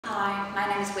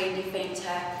name is Wendy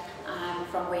Venter. I'm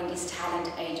from Wendys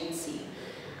Talent Agency.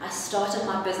 I started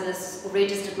my business,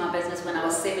 registered my business when I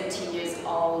was 17 years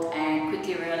old and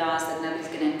quickly realized that nobody's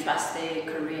going to entrust their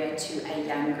career to a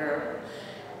young girl.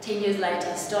 10 years later,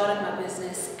 I started my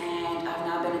business and I've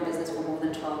now been in business for more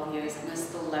than 12 years and I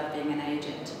still love being an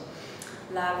agent.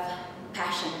 Love,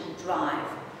 passion, drive.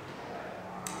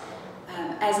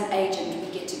 As an agent,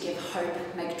 we get to give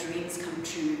hope, make dreams come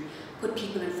true, put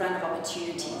people in front of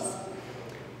opportunities.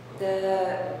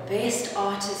 The best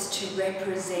artist to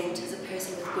represent is a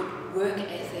person with good work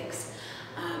ethics,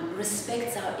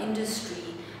 respects our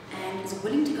industry, and is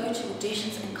willing to go to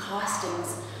auditions and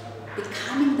castings,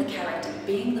 becoming the character,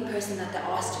 being the person that they're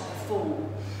asked to perform.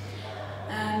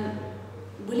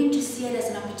 Willing to see it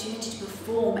as an opportunity to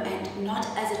perform and not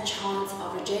as a chance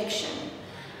of rejection.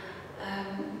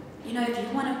 You know, if you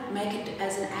want to make it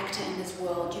as an actor in this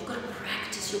world, you've got to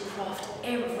practice your craft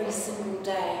every single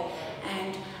day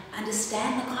and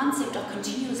understand the concept of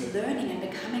continuous learning and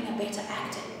becoming a better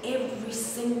actor every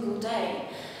single day.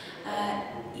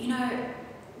 You know,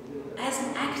 as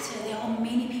an actor, there are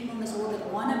many people in this world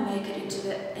that want to make it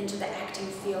into the acting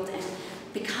field and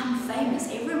become famous.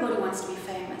 Everybody wants to be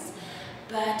famous,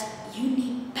 but you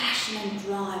need passion and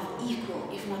drive equal,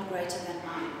 if not greater than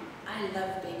mine. I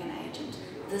love being an agent.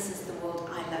 This is the world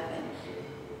I love in.